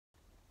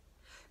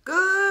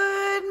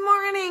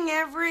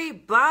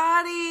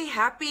everybody.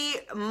 Happy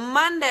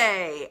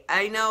Monday.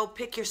 I know,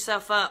 pick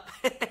yourself up.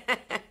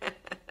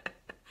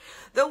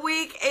 The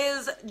week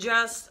is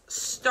just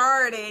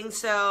starting,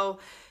 so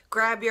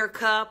grab your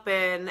cup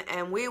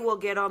and we will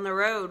get on the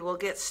road. We'll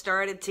get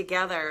started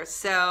together.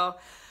 So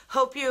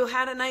hope you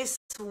had a nice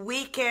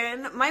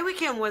weekend. My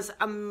weekend was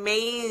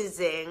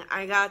amazing.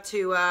 I got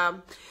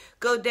to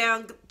go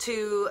down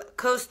to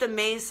Costa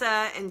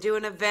Mesa and do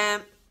an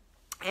event,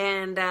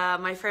 and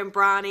my friend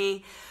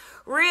Bronny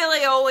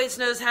really always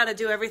knows how to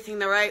do everything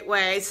the right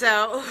way.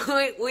 So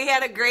we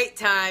had a great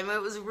time. It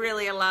was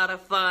really a lot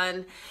of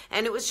fun.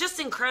 And it was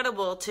just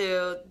incredible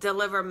to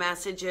deliver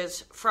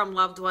messages from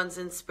loved ones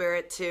in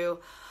spirit to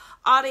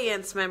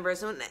audience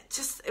members. And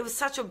it was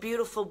such a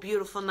beautiful,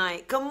 beautiful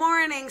night. Good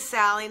morning,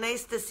 Sally.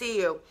 Nice to see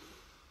you.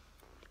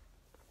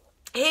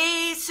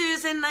 Hey,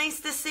 Susan.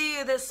 Nice to see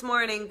you this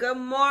morning. Good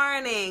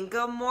morning.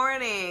 Good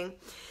morning.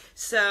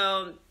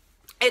 So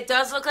it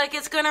does look like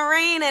it's going to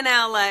rain in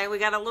LA. We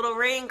got a little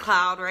rain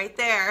cloud right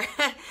there.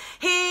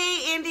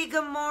 Hey, Indy,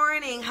 good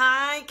morning.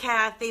 Hi,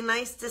 Kathy.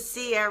 Nice to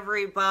see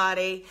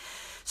everybody.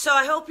 So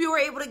I hope you were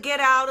able to get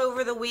out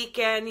over the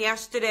weekend.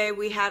 Yesterday,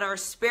 we had our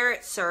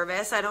spirit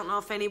service. I don't know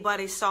if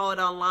anybody saw it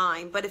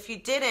online, but if you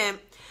didn't,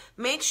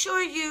 make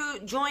sure you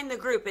join the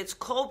group. It's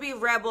Colby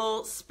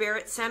Rebel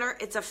Spirit Center.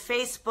 It's a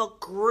Facebook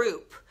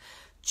group.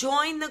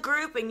 Join the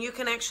group and you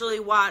can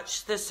actually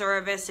watch the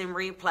service in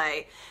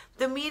replay.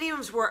 The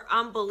mediums were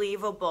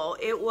unbelievable.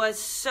 It was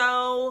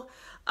so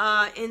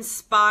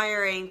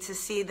inspiring to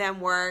see them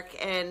work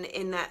and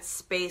in that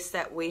space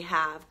that we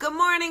have. Good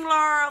morning,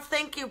 Laurel.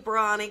 Thank you,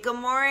 Bronny. Good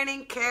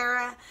morning,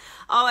 Kara.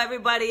 Oh,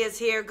 everybody is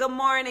here. Good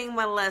morning,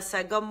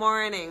 Melissa. Good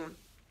morning.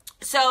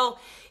 So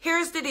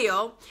here's the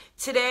deal.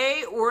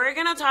 Today, we're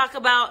going to talk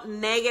about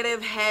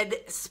negative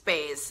head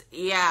space.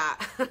 Yeah.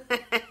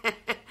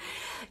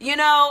 You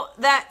know,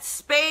 that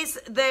space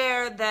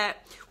there,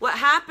 that what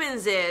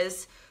happens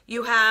is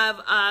you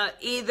have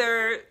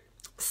either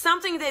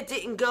something that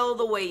didn't go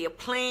the way you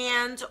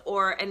planned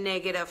or a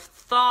negative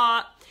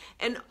thought,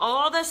 and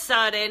all of a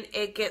sudden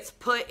it gets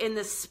put in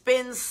the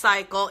spin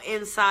cycle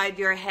inside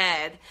your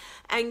head,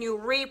 and you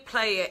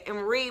replay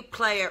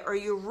it, or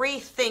you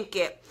rethink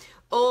it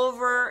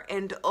over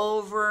and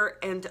over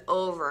and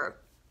over.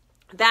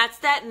 That's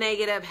that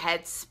negative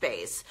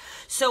headspace.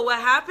 So what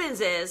happens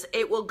is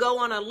it will go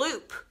on a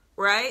loop,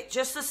 right?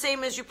 Just the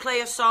same as you play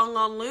a song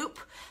on loop,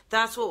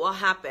 that's what will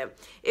happen.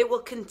 It will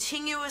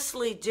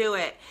continuously do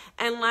it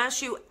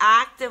unless you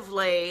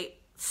actively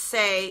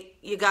say,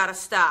 you got to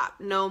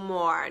stop, no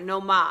more, no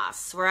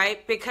mas,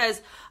 right?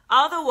 Because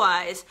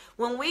otherwise,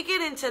 when we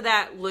get into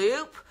that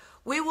loop,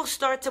 we will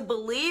start to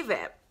believe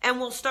it. And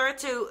we'll start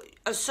to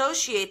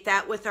associate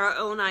that with our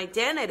own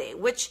identity,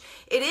 which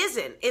it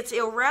isn't. It's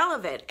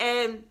irrelevant.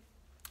 And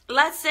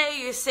let's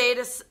say you say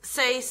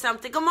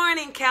something. Good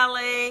morning,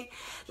 Kelly.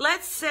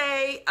 Let's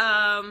say,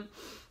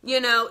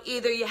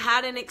 either you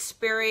had an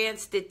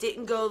experience that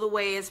didn't go the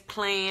way as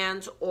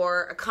planned,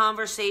 or a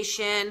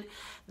conversation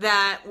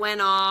that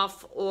went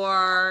off,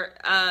 or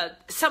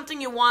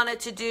something you wanted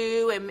to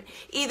do and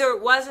either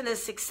it wasn't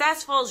as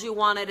successful as you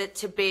wanted it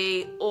to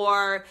be,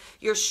 or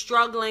you're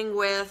struggling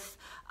with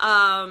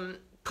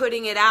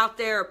putting it out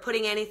there or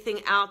putting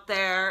anything out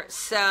there.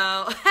 So,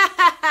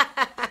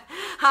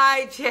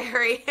 hi,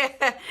 Jerry.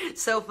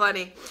 So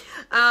funny.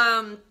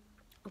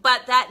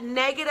 But that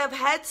negative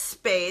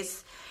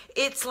headspace,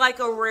 it's like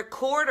a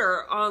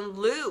recorder on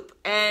loop,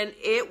 and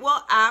it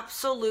will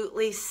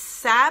absolutely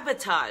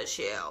sabotage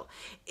you.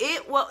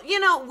 It will,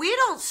 we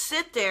don't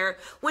sit there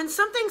when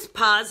something's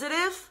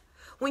positive.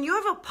 When you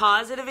have a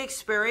positive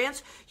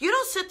experience, you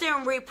don't sit there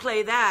and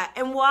replay that.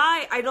 And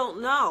why, I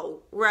don't know,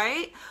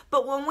 right?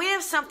 But when we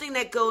have something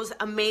that goes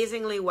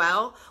amazingly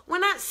well, we're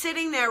not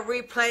sitting there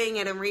replaying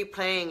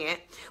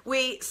it.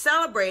 We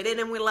celebrate it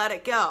and we let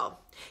it go.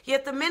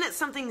 Yet the minute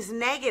something's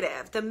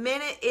negative, the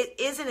minute it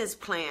isn't as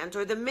planned,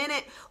 or the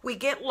minute we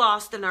get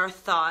lost in our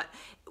thought,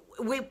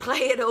 we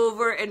play it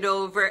over and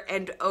over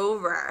and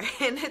over.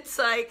 And it's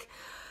like,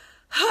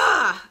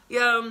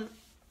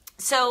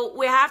 so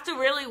we have to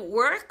really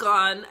work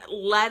on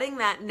letting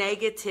that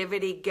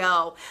negativity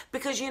go,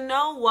 because you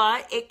know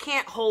what? It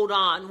can't hold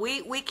on.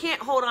 We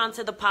can't hold on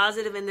to the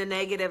positive and the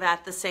negative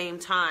at the same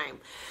time.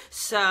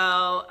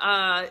 So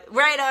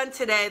right on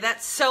today.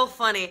 That's so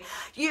funny.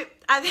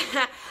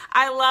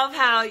 I love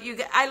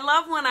I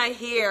love when I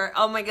hear,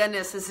 oh my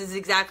goodness, this is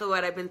exactly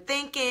what I've been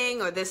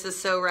thinking, or this is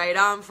so right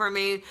on for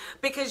me,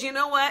 because you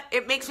know what?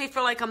 It makes me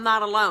feel like I'm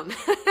not alone.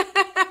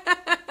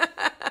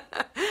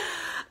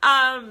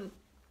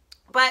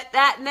 But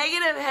that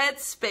negative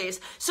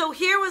headspace. So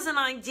here was an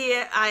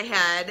idea I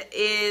had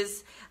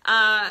is,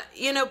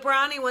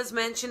 Bronny was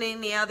mentioning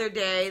the other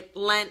day,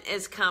 Lent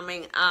is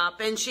coming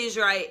up, and she's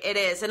right, it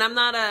is. And I'm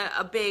not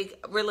a big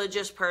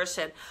religious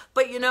person,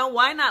 but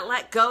why not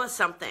let go of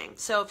something?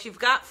 So if you've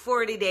got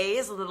 40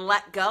 days to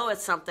let go of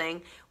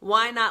something,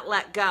 why not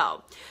let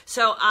go?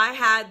 So I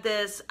had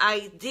this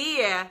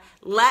idea,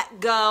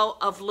 let go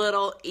of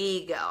little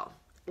ego.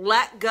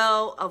 let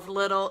go of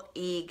little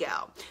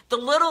ego. The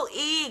little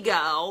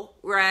ego,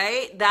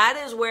 right?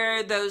 That is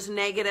where those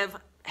negative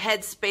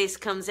headspace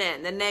comes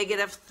in. The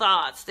negative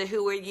thoughts, the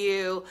who are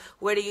you?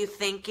 What are you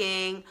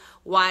thinking?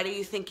 Why do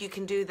you think you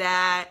can do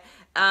that?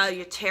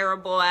 You're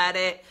terrible at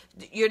it.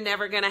 You're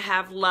never going to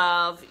have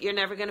love. You're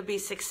never going to be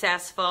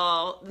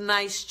successful.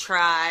 Nice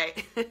try.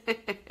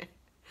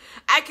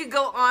 I could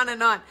go on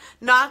and on.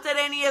 Not that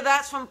any of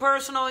that's from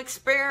personal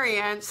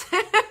experience.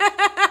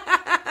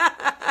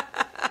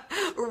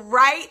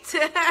 Right?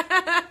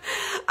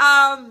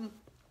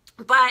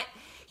 But,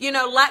 you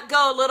know, let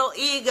go a little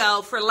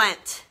ego for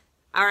Lent.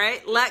 All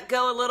right? Let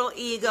go a little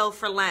ego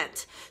for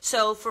Lent.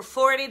 So for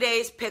 40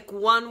 days, pick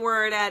one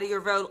word out of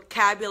your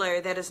vocabulary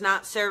that is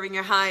not serving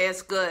your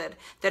highest good,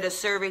 that is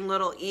serving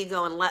little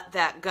ego, and let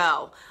that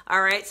go.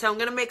 All right? So I'm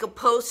going to make a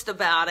post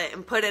about it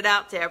and put it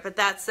out there. But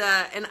that's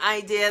an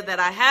idea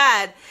that I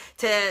had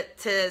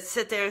to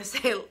sit there and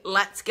say,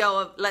 let's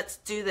go, let's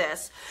do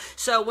this.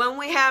 So when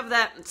we have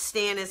that,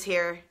 Stan is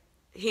here.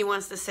 He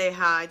wants to say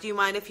hi. Do you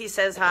mind if he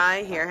says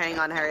hi? Here, hang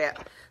on, hurry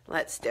up.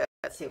 Let's do it.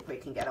 Let's see if we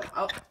can get him.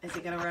 Oh, is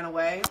he going to run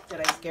away? Did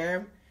I scare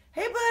him?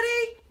 Hey,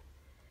 buddy.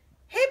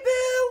 Hey,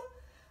 boo.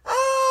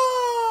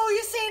 Oh,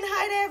 you're saying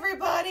hi to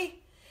everybody.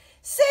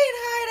 Saying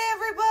hi to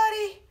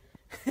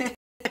everybody.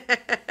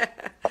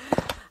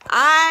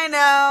 I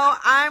know.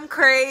 I'm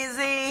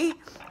crazy.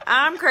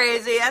 I'm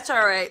crazy. That's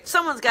all right.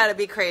 Someone's got to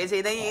be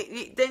crazy.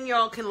 Then you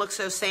all can look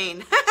so sane.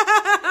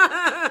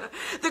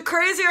 The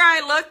crazier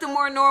I look, the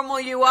more normal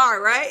you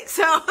are, right?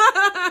 So...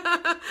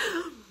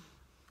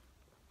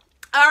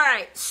 All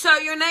right, so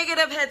your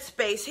negative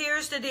headspace.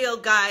 Here's the deal,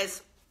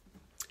 guys,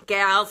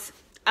 gals.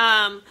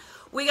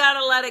 We got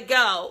to let it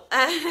go.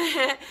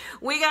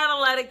 We got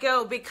to let it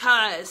go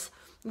because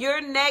your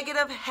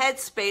negative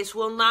headspace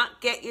will not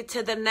get you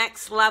to the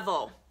next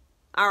level.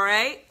 All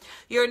right?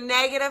 Your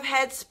negative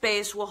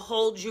headspace will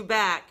hold you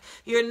back.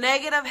 Your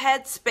negative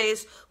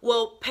headspace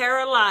will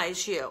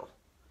paralyze you.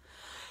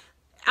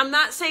 I'm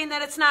not saying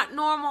that it's not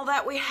normal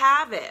that we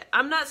have it.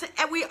 I'm not saying,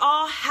 and we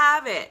all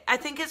have it. I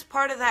think it's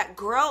part of that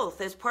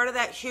growth. It's part of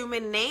that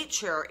human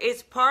nature.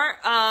 It's part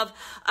of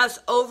us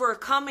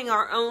overcoming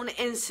our own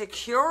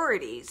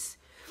insecurities.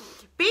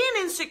 Being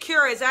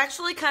insecure is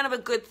actually kind of a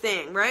good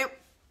thing, right?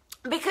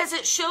 Because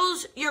it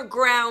shows you're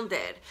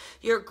grounded.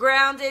 You're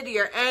grounded,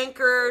 you're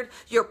anchored,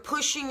 you're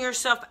pushing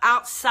yourself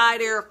outside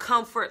of your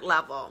comfort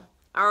level.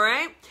 All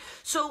right?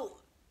 So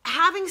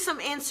having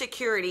some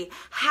insecurity,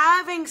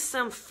 having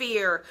some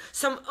fear,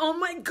 some, oh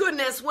my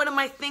goodness, what am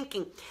I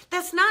thinking?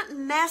 That's not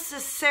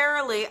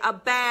necessarily a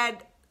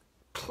bad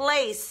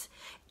place.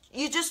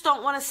 You just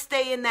don't want to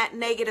stay in that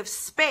negative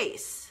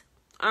space.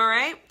 All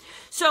right?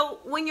 So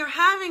when you're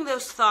having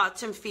those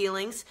thoughts and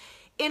feelings,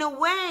 in a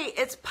way,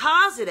 it's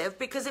positive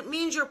because it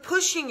means you're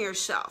pushing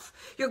yourself.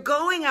 You're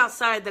going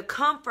outside the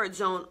comfort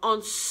zone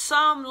on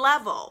some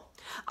level.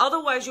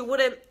 Otherwise, you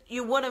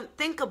wouldn't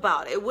think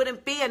about it. It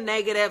wouldn't be a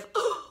negative,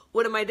 oh,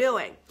 what am I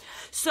doing?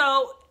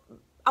 So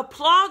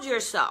applaud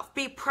yourself.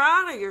 Be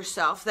proud of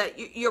yourself that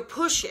you're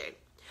pushing.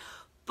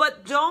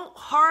 But don't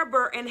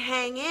harbor and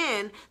hang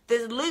in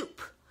the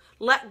loop.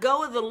 Let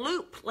go of the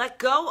loop. Let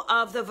go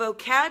of the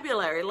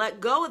vocabulary.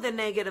 Let go of the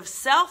negative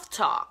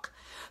self-talk.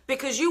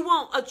 Because you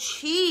won't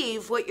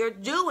achieve what you're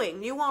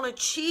doing. You won't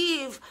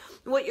achieve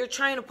what you're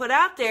trying to put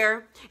out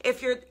there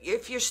if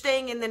you're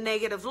staying in the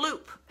negative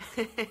loop.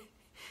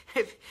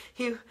 If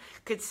you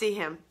could see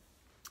him.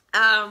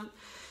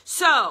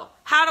 So,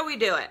 how do we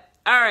do it?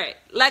 All right,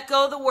 let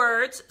go of the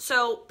words.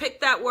 So, pick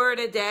that word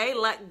a day,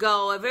 let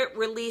go of it,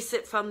 release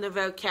it from the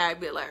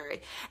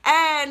vocabulary.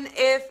 And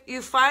if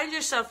you find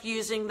yourself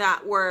using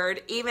that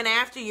word, even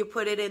after you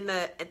put it in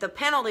the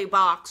penalty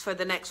box for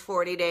the next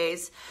 40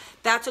 days,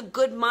 that's a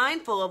good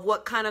mindful of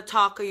what kind of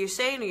talk are you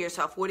saying to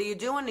yourself? What are you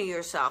doing to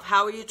yourself?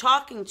 How are you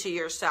talking to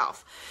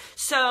yourself?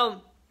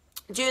 So,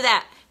 do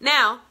that.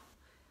 Now,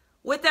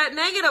 with that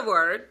negative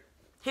word,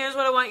 here's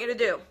what I want you to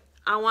do.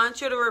 I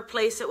want you to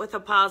replace it with a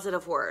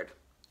positive word.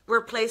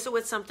 Replace it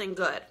with something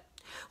good.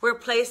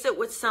 Replace it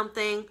with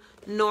something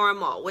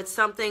normal, with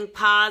something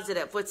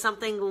positive, with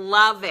something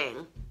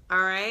loving. All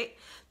right?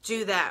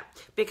 Do that.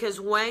 Because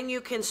when you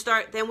can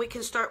start, then we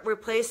can start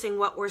replacing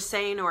what we're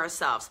saying to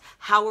ourselves.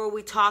 How are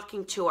we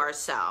talking to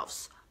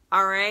ourselves?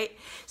 All right?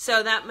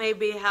 So that may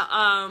be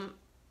how,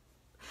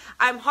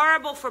 I'm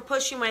horrible for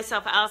pushing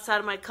myself outside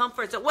of my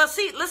comfort zone. Well,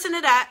 see, listen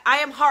to that. I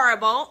am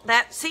horrible.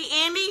 See,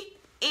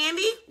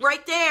 Andy,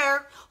 right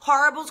there.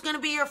 Horrible's going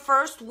to be your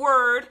first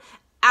word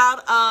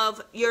out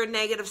of your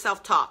negative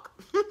self-talk.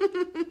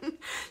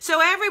 So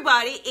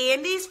everybody,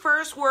 Andy's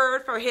first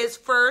word for his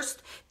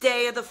first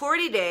day of the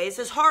 40 days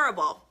is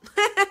horrible.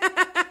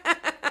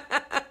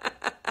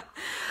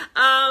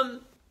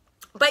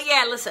 But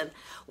yeah, listen,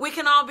 we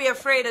can all be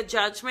afraid of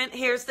judgment.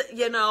 Here's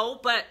the,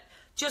 but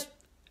just,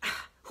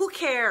 Who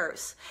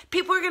cares?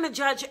 People are going to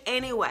judge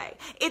anyway.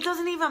 It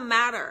doesn't even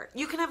matter.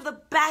 You can have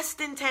the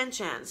best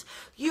intentions.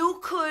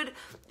 You could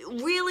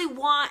really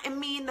want and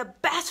mean the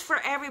best for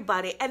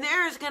everybody. And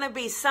there is going to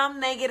be some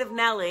negative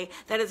Nelly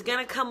that is going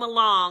to come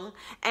along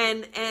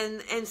and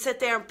sit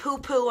there and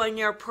poo-poo on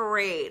your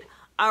parade.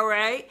 All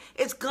right?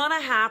 It's going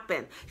to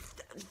happen.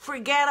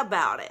 Forget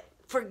about it.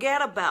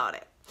 Forget about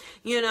it.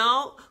 You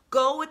know,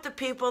 go with the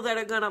people that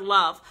are going to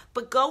love,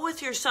 but go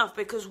with yourself,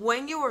 because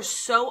when you are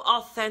so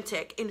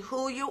authentic in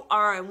who you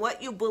are and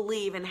what you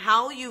believe and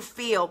how you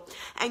feel,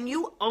 and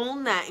you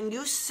own that and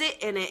you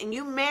sit in it and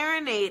you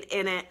marinate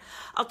in it,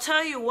 I'll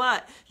tell you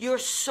what, you're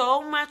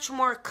so much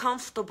more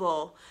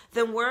comfortable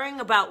than worrying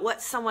about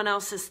what someone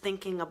else is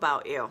thinking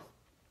about you.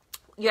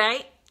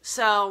 Right?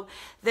 So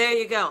there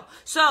you go.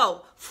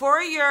 So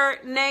for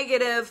your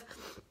negative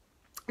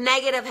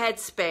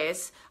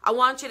headspace, I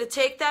want you to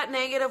take that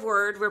negative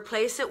word,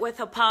 replace it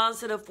with a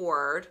positive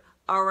word,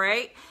 all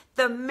right?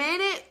 The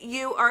minute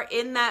you are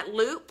in that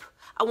loop,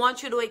 I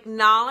want you to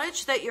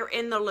acknowledge that you're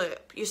in the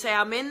loop. You say,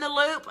 I'm in the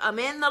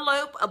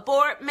loop,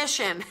 abort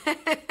mission.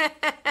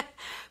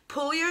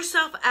 Pull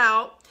yourself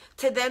out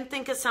to then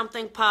think of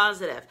something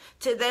positive,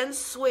 to then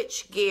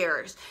switch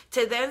gears,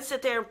 to then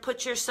sit there and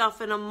put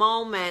yourself in a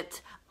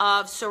moment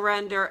of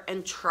surrender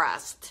and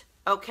trust,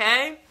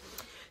 okay?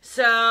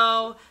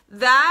 So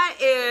that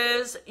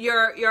is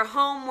your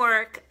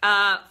homework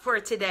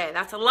for today.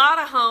 That's a lot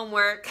of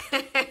homework,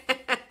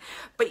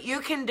 but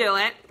you can do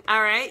it.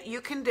 All right, you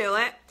can do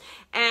it.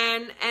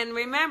 And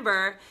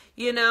remember,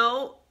 you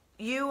know,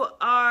 you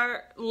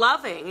are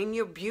loving and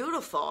you're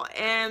beautiful.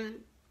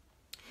 And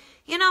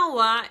you know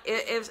what?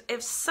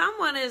 If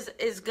someone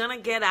is gonna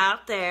get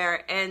out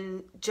there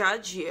and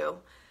judge you,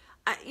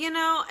 you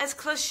know, as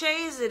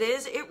cliche as it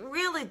is, it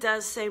really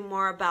does say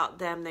more about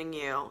them than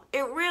you.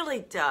 It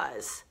really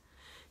does.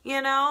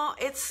 You know,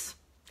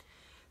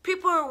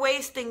 people are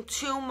wasting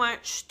too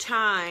much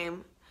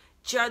time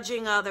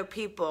judging other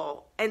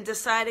people and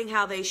deciding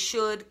how they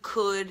should,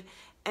 could,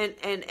 and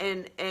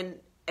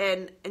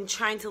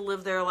trying to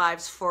live their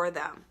lives for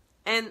them.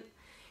 And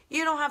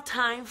you don't have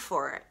time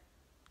for it.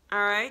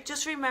 All right?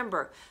 Just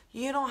remember,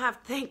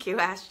 thank you,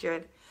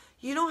 Astrid.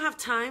 You don't have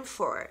time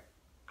for it.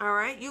 All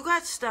right? You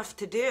got stuff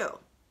to do.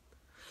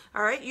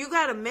 All right? You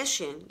got a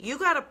mission. You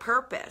got a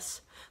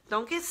purpose.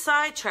 Don't get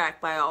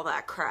sidetracked by all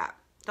that crap.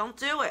 Don't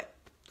do it.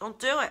 Don't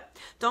do it.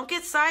 Don't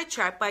get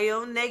sidetracked by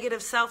your own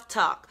negative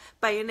self-talk,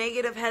 by your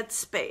negative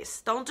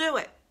headspace. Don't do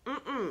it.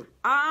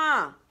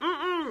 All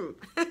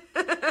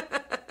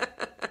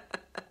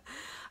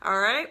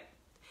right?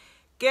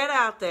 Get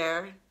out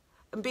there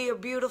and be your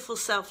beautiful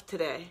self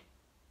today.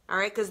 All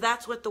right? Because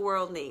that's what the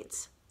world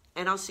needs.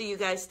 And I'll see you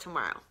guys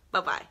tomorrow.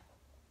 Bye-bye.